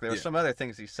out, but like there were Yeah. some other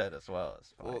things he said as well.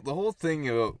 As Well, the whole thing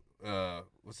about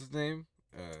what's his name?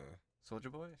 Soldier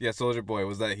Boy. Yeah, Soldier Boy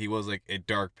was that he was like a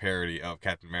dark parody of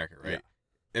Captain America, right?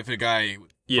 Yeah. If a guy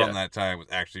Yeah. from that time was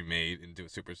actually made into a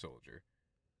super soldier,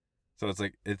 so it's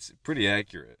like it's pretty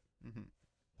accurate. Mm-hmm.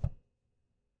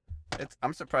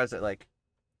 I'm surprised at like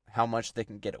how much they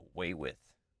can get away with.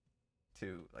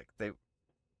 To like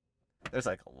there's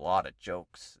like a lot of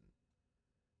jokes,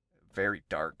 very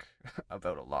dark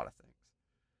about a lot of things.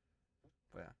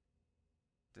 But yeah,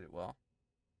 did it well,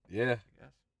 Yeah. I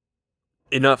guess.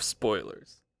 Enough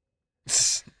spoilers.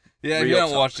 Yeah, if you Real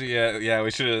haven't talk. watched it yet, yeah,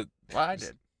 we should have. Well, I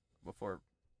did before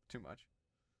too much.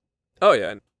 Oh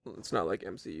yeah, it's not like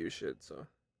MCU shit. So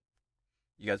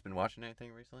You guys been watching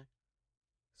anything recently?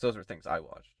 So those are things I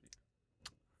watched.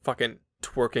 fucking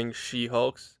twerking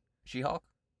She-Hulks. She-Hulk.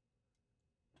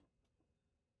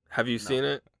 Have you No. seen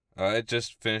it? I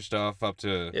just finished off up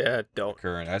to Yeah, don't.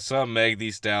 current. I saw Meg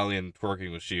Thee Stallion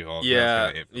twerking with She-Hulk. Yeah, That's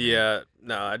kinda it for me. yeah.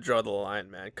 No, I draw the line,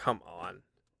 man. Come on.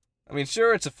 I mean,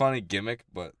 sure, it's a funny gimmick,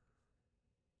 but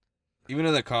even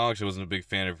in the comics, I wasn't a big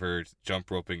fan of her jump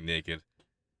roping naked.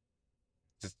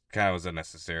 Just kind of was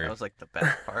unnecessary. That was like the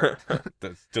best part.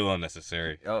 That's still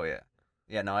unnecessary. Oh yeah,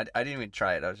 yeah. No, I didn't even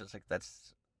try it. I was just like,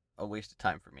 that's a waste of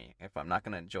time for me. If I'm not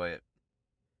gonna enjoy it,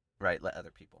 right, let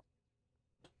other people.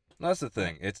 That's the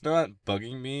thing. It's not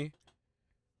bugging me.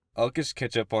 I'll just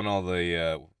catch up on all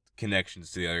the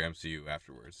connections to the other MCU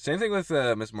afterwards. Same thing with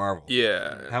Miss Marvel.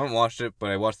 Yeah. I haven't watched it,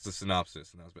 but I watched the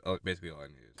synopsis, and that was basically all I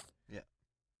needed.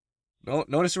 Yeah.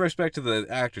 No disrespect to the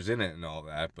actors in it and all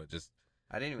that, but just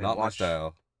I didn't even not my watch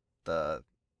style. the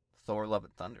Thor: Love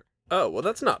and Thunder. Oh well,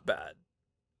 that's not bad.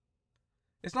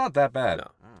 It's not that bad.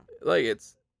 No, Oh. like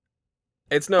it's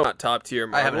not top tier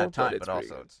Marvel. I haven't had time, but, it's but pretty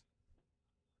also good.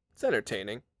 It's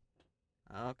entertaining.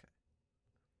 okay.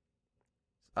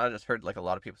 I just heard like a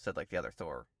lot of people said like the other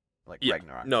Thor, like Yeah.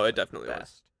 Ragnarok. No, was, it like, definitely the was.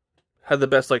 best. Had the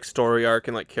best like story arc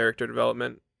and like character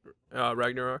development.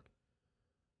 Ragnarok.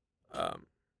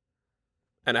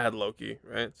 And I had Loki,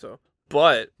 right? So,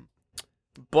 but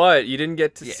you didn't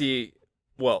get to Yeah. see.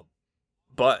 Well,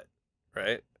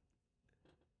 right?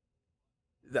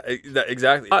 That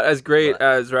exactly. Not as great But.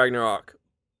 as Ragnarok,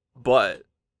 but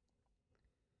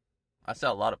I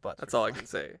saw a lot of butts. that's all I can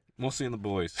say. Mostly in the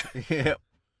boys. Yep.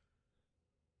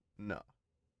 No.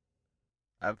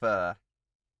 I've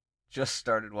just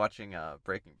started watching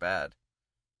Breaking Bad.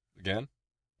 Again?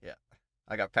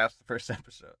 I got past the first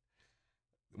episode.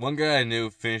 One guy I knew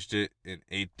finished it in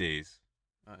 8 days.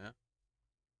 Oh yeah.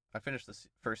 I finished the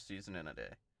first season in a day.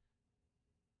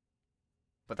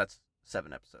 But that's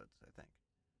 7 episodes, I think.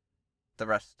 The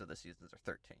rest of the seasons are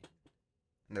 13.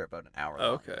 And they're about an hour long.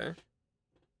 Okay.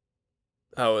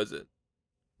 How is it?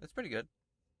 It's pretty good.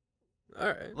 All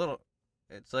right.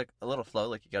 It's like a little slow,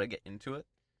 like you gotta get into it.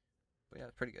 But yeah,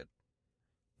 it's pretty good.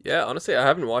 Yeah, honestly, I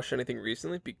haven't watched anything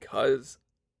recently because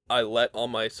I let all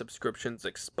my subscriptions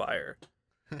expire.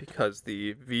 Because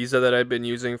the visa that I've been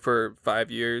using for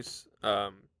 5 years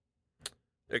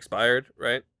expired,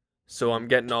 right? So I'm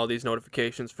getting all these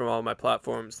notifications from all my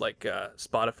platforms like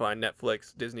Spotify,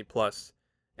 Netflix, Disney Plus,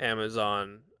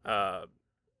 Amazon. I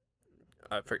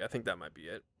think that might be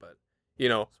it, but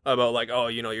about like, oh,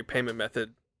 your payment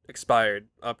method expired,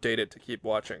 update it to keep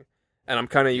watching. And I'm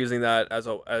kind of using that as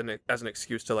an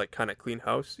excuse to like kind of clean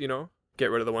house, get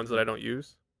rid of the ones that I don't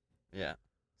use. Yeah.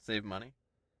 Save money.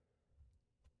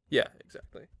 Yeah,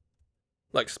 exactly.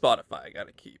 Like Spotify, I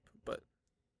gotta keep, but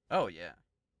Oh yeah.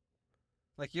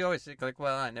 Like you always think like,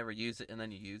 well, I never use it, and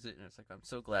then you use it, and it's like, I'm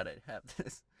so glad I have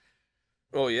this.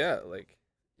 Oh yeah, like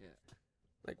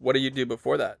what do you do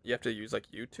before that? You have to use like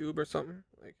YouTube or something,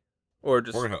 like, or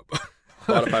just Pornhub.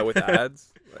 Spotify with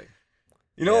ads. Like,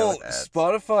 You know, with ads.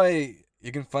 Spotify,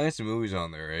 you can find some movies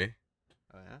on there, eh?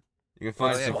 Oh yeah. You can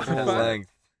find yeah, some Spotify?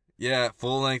 full-length... Yeah,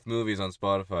 full-length movies on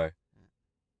Spotify.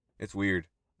 It's weird.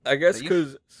 I guess But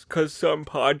you- because some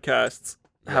podcasts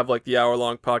have like the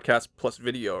hour-long podcast plus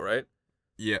video, right?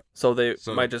 Yeah. So they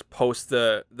So- might just post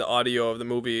the audio of the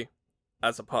movie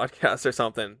as a podcast or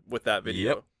something with that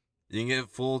video. Yep. You can get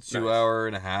full Nice. 2.5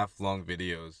 hour long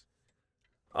videos.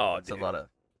 Oh, It's a dude. lot of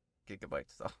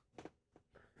gigabytes though.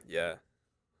 Yeah.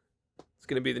 It's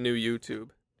gonna be the new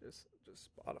YouTube. Just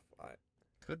Spotify.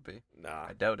 Could be. Nah.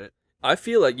 I doubt it. I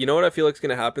feel like, you know what I feel like is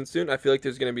gonna happen soon? I feel like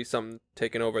there's gonna be something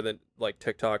taking over the like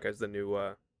TikTok as the new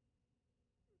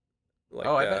like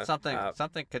I bet something app.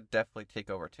 something could definitely take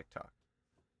over TikTok.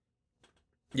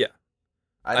 Yeah.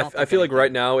 I I don't. feel like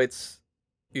right now it's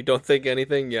you don't think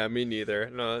anything? Yeah, me neither.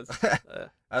 No, it's,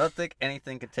 I don't think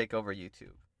anything could take over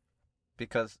YouTube,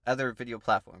 because other video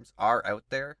platforms are out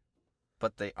there,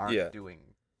 but they aren't Yeah. doing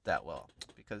that well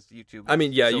because YouTube. I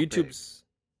mean, yeah, is so YouTube's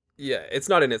yeah, it's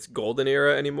not in its golden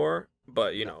era anymore,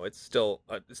 but you know, it's still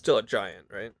a giant,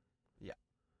 right? Yeah.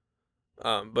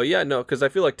 But yeah, no, because I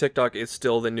feel like TikTok is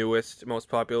still the newest, most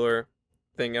popular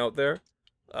thing out there.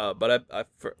 But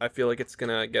I feel like it's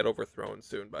gonna get overthrown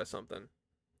soon by something. big.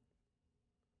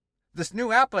 This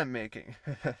new app I'm making.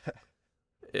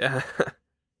 Yeah.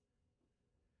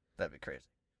 That'd be crazy.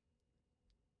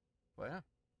 Well,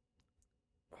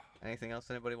 yeah. Anything else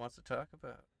anybody wants to talk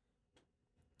about?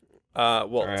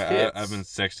 Well, Alright, tits. I've been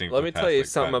sexting for Let the me past, tell you like, 5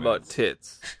 something about minutes.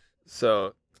 tits.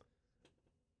 So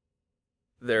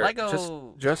they're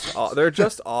Lego. they're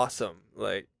just awesome.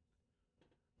 Like,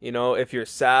 you know, if you're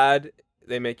sad,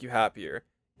 they make you happier.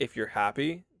 If you're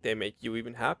happy, they make you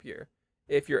even happier.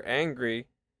 If you're angry,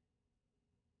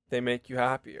 they make you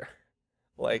happier.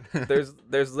 Like, there's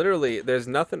literally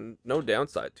nothing, no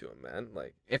downside to them, man.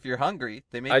 Like, If you're hungry,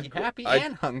 they make I'd you go- happy I'd-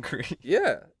 and hungry.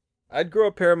 yeah, I'd grow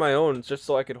a pair of my own just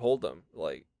so I could hold them.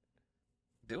 Like,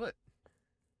 Do it.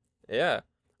 yeah.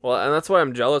 Well, and that's why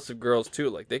I'm jealous of girls too.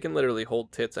 Like, they can literally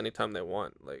hold tits anytime they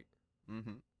want. Like,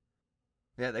 Mm-hmm.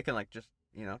 Yeah, they can like just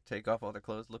take off all their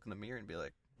clothes, look in the mirror, and be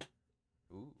like,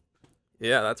 "Ooh,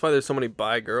 yeah, that's why there's so many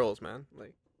bi girls, man.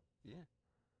 Like,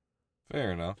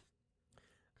 Fair enough.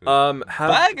 Bye,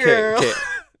 Bye, girl.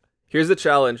 Here's the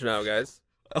challenge now, guys.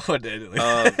 Oh, deadly.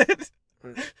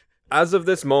 As of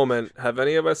this moment, have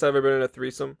any of us ever been in a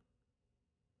threesome?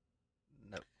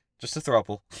 no." Just a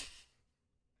throuple.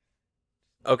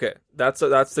 Okay, that's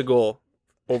the goal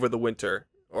over the winter,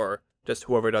 or just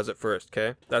whoever does it first.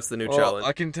 Okay, that's the new Well, challenge.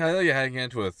 I can tell you how to get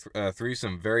into a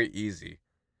threesome very easy.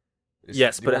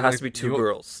 Yes, you but it won't has like- to be you two won't-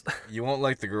 girls. You won't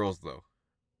like the girls, though.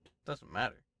 Doesn't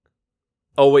matter.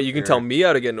 Oh wait, you can Sure. tell me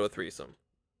how to get into a threesome.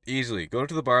 Easily. Go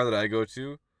to the bar that I go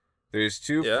to. There's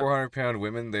two Yeah. 400-pound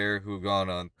women there who've gone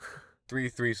on 3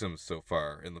 threesomes so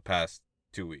far in the past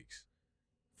 2 weeks.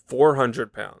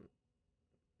 400 pounds.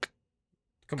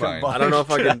 Combined. I don't know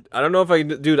if I can. I don't know if I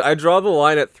can. Dude, I draw the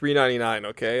line at $3.99.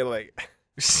 Okay, like.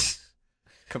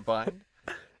 Combined.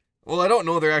 Well, I don't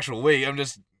know their actual weight.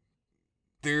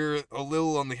 They're a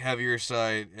little on the heavier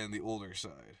side and the older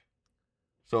side.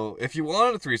 So if you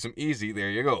want a threesome, easy, there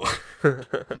you go.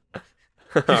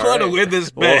 If you want to win this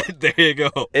bet, there you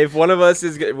go. If one of us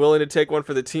is willing to take one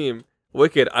for the team,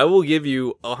 Wicked, I will give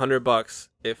you $100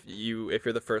 if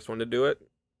you're the first one to do it.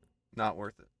 Not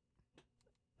worth it.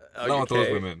 Not with those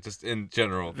Okay. women, just in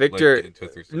general. Victor, like, into a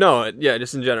threesome. No, yeah,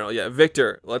 just in general. Yeah,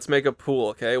 Victor, let's make a pool,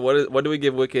 okay? What do we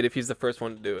give Wicked if he's the first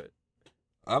one to do it?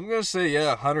 I'm gonna say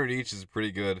 100 each is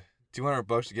pretty good.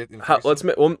 $200 to get in.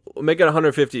 We'll make it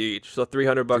 150 each, so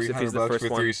 $300 if he's the $300 first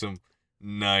for one. threesome.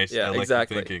 Nice. Yeah, I like your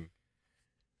exactly. thinking.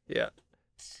 Yeah.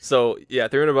 So yeah,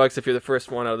 $300 if you're the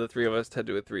first one out of the three of us to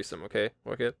do a threesome, okay?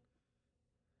 Wicked.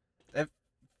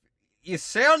 You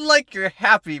sound like you're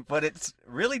happy, but it's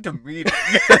really demeaning.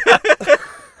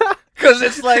 Because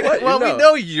it's like, What? well, No. we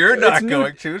know you're It's not new-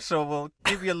 going to, so we'll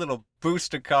give you a little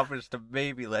boost of confidence to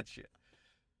maybe let you.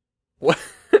 What?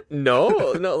 No,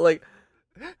 like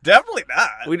Definitely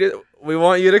not. we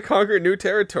want you to conquer new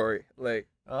territory. Like,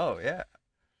 Oh, yeah.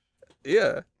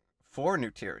 yeah. 4 new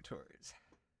territories.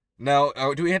 Now,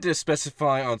 do we have to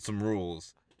specify on some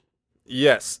rules?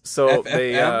 Yes. So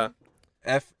they FFM?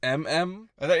 FMM?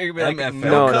 I thought you were going to be like, MFL.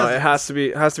 no, it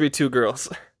cousins. has to be 2 girls.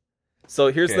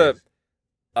 So here's Okay.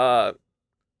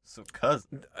 So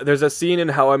cousin. there's a scene in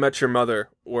How I Met Your Mother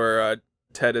where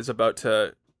Ted is about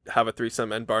to have a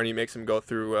threesome and Barney makes him go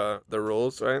through the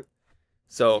rules, right?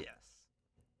 So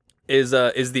Yes.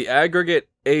 is the aggregate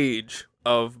age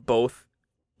of both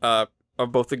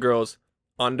of both the girls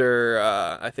under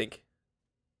I think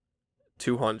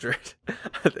 200.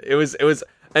 It was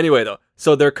anyway though.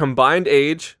 So their combined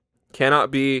age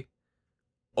cannot be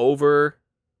over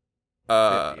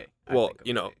 58, I well, think,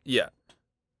 you know, 58. yeah.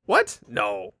 What?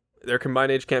 No. Their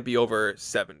combined age can't be over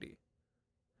 70.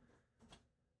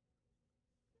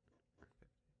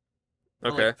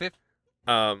 Well, Okay. like 50,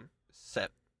 Um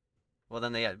well,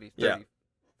 then they had to be 30, Yeah.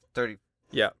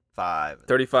 35. yeah,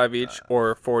 35 each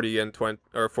or 40 and 20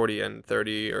 or 40 and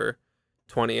 30 or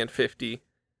 20 and 50.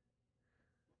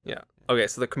 Yeah. Okay,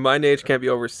 so the combined age can't be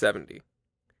over 70.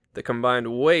 The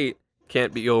combined weight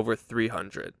can't be over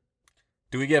 300.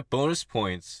 Do we get bonus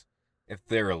points if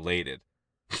they're related?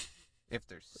 If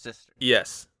they're sisters.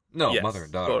 Yes. No, Yes. mother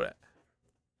and daughter.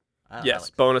 Yes,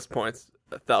 bonus points.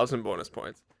 1,000 bonus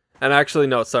points. And actually,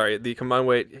 no, sorry. The combined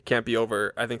weight can't be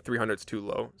over, I think 300 is too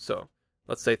low. So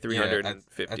let's say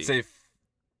 350. I'd say,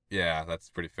 yeah, that's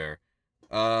pretty fair.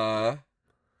 Let's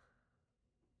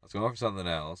go for something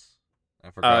else. I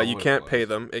forgot You what it can't pay was.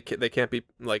 them. They can't be,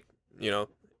 like, you know,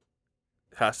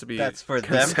 has to be That's for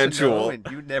consensual. them to know,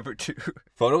 and you never do.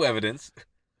 Photo evidence.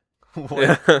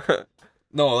 What?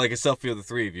 No, like a selfie of the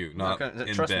three of you, not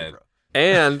in Trust me, bed.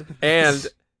 bro. and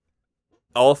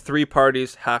all three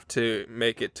parties have to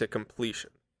make it to completion.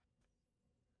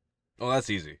 Oh, that's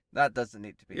easy. That doesn't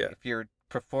need to be. Yeah. If you're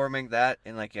performing that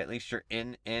and like at least you're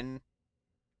in,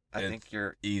 I It's think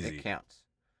you're easy. It counts.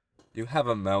 You have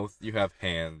a mouth, you have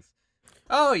hands.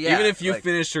 Oh yeah. Even if you like,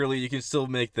 finish early, you can still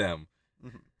make them.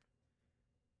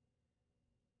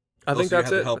 I think Also, you that's have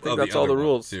the it. I help think of that's all other the one,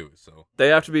 rules. too. So They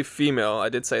have to be female. I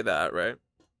did say that, right?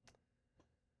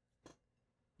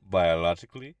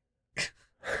 biologically,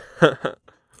 I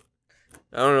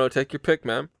don't know. Take your pick,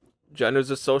 man. Gender's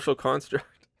a social construct.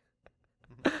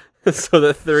 So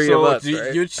the three of us, do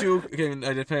right? you two can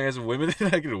identify as women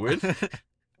that I can win?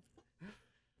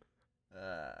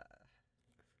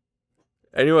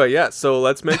 Anyway, yeah. So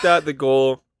let's make that the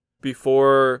goal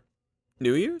before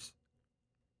New Year's,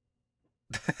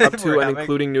 up to and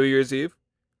including New Year's Eve.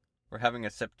 We're having a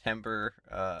September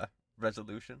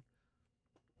resolution.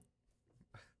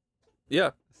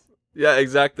 Yeah. Yeah,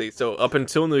 exactly. So up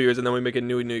until New Year's, and then we make a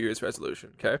new New Year's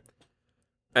resolution, okay?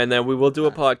 And then we will do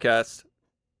a podcast.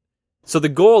 So the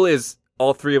goal is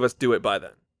all three of us do it by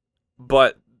then.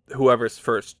 But whoever's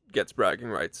first gets bragging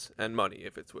rights and money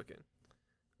if it's Wiccan.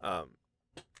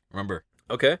 Remember,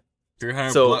 Okay?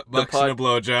 300 So bucks and a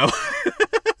blowjob.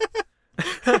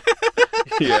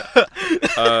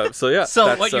 Yeah. So yeah. So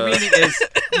that's, what you're meaning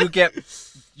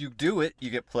is you do it, you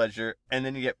get pleasure, and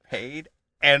then you get paid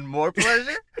and more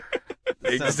pleasure?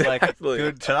 Sounds like a Exactly.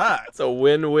 good time. It's a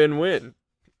win-win-win.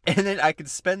 And then I could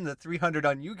spend the 300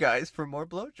 on you guys for more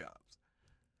blowjobs.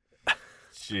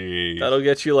 Jeez. That'll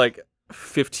get you like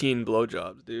 15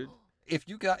 blowjobs, dude.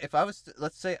 If I was,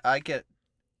 let's say I get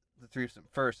the threesome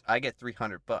first, I get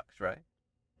 $300, right?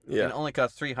 Yeah. And it only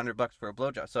costs $300 for a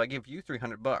blowjob. So I give you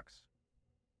 $300,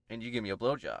 and you give me a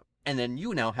blowjob, and then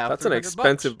you now have. That's an $300.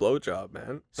 expensive blowjob,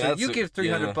 man. So That's you a- give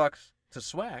 $300 yeah. to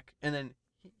Swaq, and then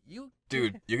you.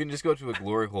 Dude, you can just go to a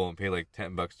glory hole and pay like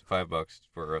 $10 to $5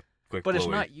 for a quick But it's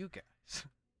blowy. not you guys.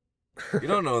 You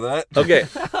don't know that. Okay.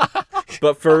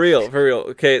 But for real.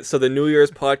 Okay, so the New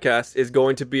Year's podcast is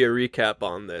going to be a recap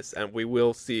on this, and we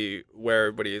will see where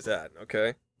everybody is at,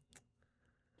 okay?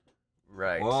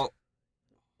 Right. Well,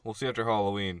 we'll see after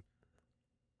Halloween.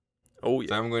 Oh, So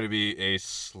yeah. I'm going to be a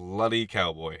slutty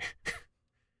cowboy.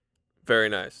 Very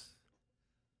nice.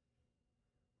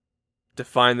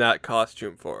 Define that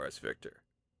costume for us, Victor.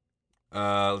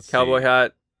 Let's Cowboy see.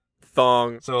 hat,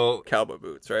 thong, So, cowboy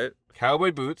boots, right?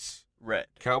 cowboy boots, Red.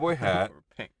 cowboy hat. Or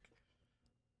pink.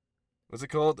 What's it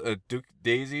called? Duke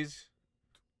Daisies?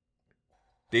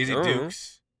 Daisy Oh.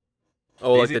 Dukes.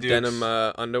 Oh, like Daisy the denim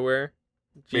underwear?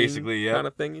 jean Basically, yeah. Kind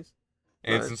of thingies?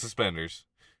 And Nice. some suspenders.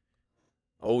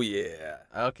 Oh, yeah.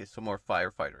 Okay, so more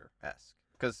firefighter-esque.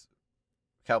 Because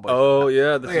cowboys. Oh, are not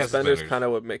yeah, the They got suspenders suspenders. kind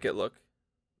of would make it look.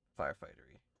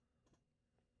 firefighter-y.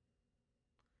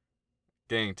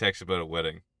 Getting texts about a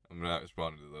wedding. I'm not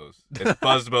responding to those. It's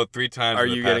buzzed about 3 times Are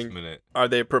in the you past getting- minute. Are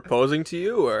they proposing to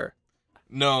you, or?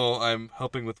 No, I'm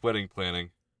helping with wedding planning.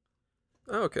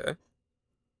 Oh, okay.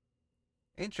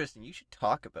 Interesting. You should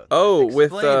talk about that. Oh,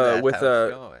 with, Explain that, with, how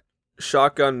it's going.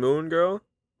 Shotgun Moon Girl?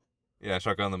 Yeah,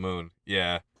 Shotgun on the Moon.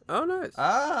 Yeah. Oh, nice.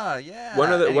 Ah, yeah. when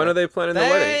are Anyway, they planning the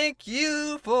wedding? Thank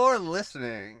you for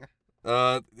listening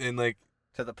In like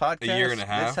to the podcast. a year and a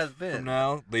half This has been from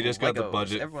now, they just got the Legos.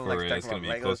 budget Everyone for likes it. talking It's gonna be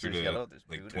about Legos. closer There's to yellow, there's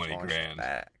like blue, there's 20 orange, there's grand.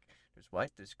 black, there's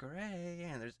white, there's gray,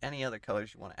 and there's any other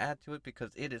colors you want to add to it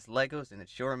because it is Legos and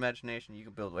it's your imagination. You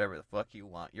can build whatever the fuck you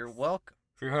want. You're welcome.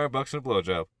 $300 and a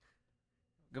blowjob.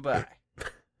 Goodbye.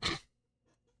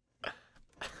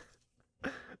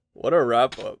 What a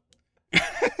wrap up.